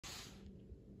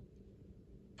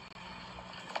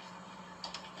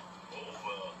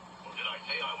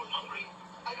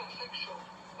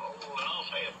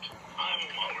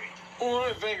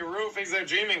One thing Rue thinks they're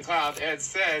dreaming cloud. It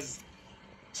says,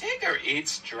 Tigger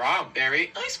eats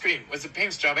strawberry ice cream with a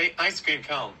pink strawberry ice cream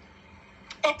cone.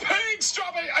 A pink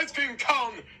strawberry ice cream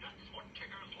cone! That's what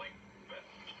Tiggers like best.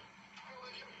 I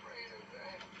was afraid of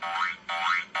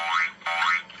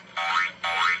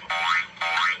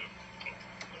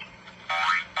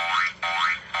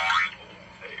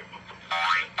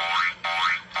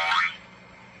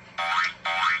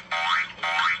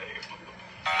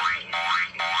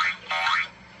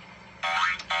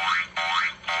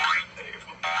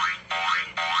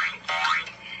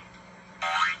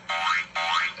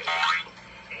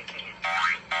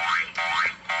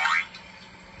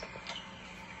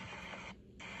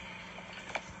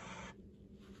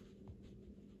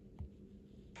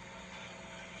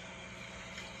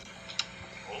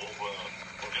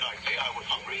did I say I was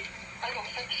hungry? I don't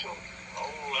think so.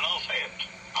 Oh, and I'll say it.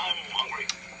 I'm hungry.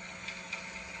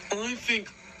 I think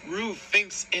Rue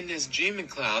thinks in his dreaming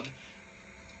cloud,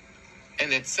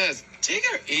 and it says,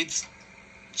 Tigger eats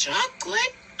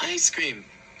chocolate ice cream.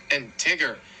 And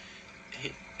Tigger,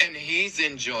 he's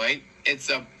enjoying, it's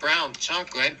a brown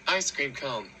chocolate ice cream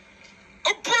cone.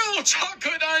 A brown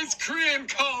chocolate ice cream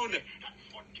cone!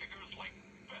 That's what Tiggers like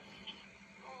best.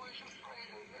 Always afraid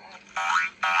of that.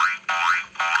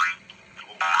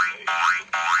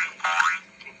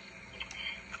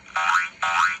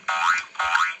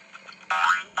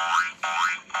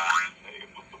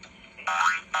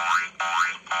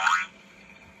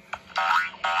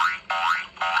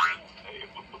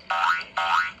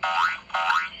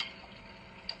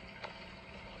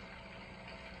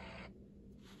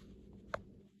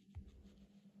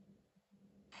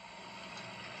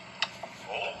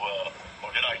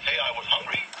 Or did I say I was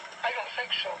hungry? I don't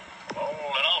think so. Oh,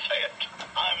 and I'll say it.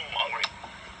 I'm hungry.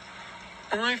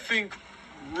 I think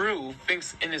Rue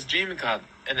thinks in his dreaming cloud,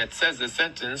 and it says the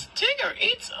sentence, Tigger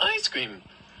eats ice cream.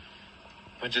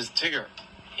 Which is Tigger.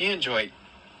 He enjoyed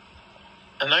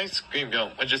an ice cream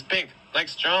cone, which is pink, like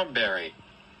strawberry.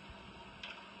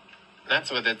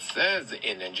 That's what it says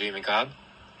in the dreaming cloud.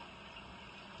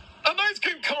 An ice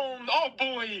cream cone! Oh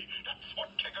boy! That's what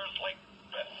Tiggers like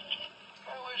best.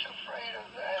 I was afraid of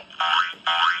that.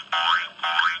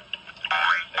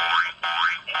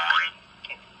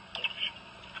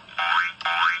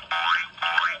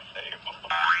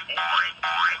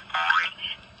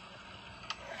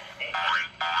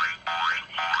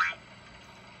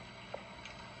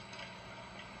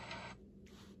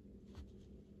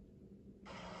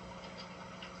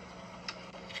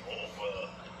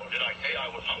 Or did I say I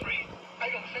was hungry? I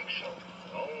don't think so.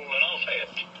 Oh, and I'll say it.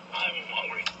 I'm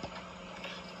hungry.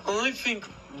 I think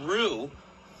Rue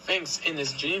thinks in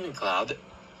his dreaming cloud,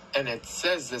 and it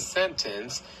says the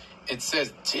sentence, it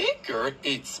says, Tigger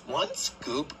eats 1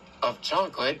 scoop of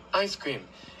chocolate ice cream,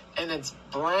 and it's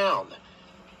brown.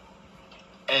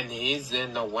 And he's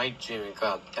in the white dreaming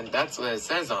cloud, and that's what it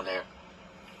says on there.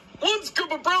 1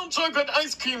 scoop of brown chocolate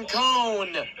ice cream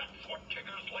cone!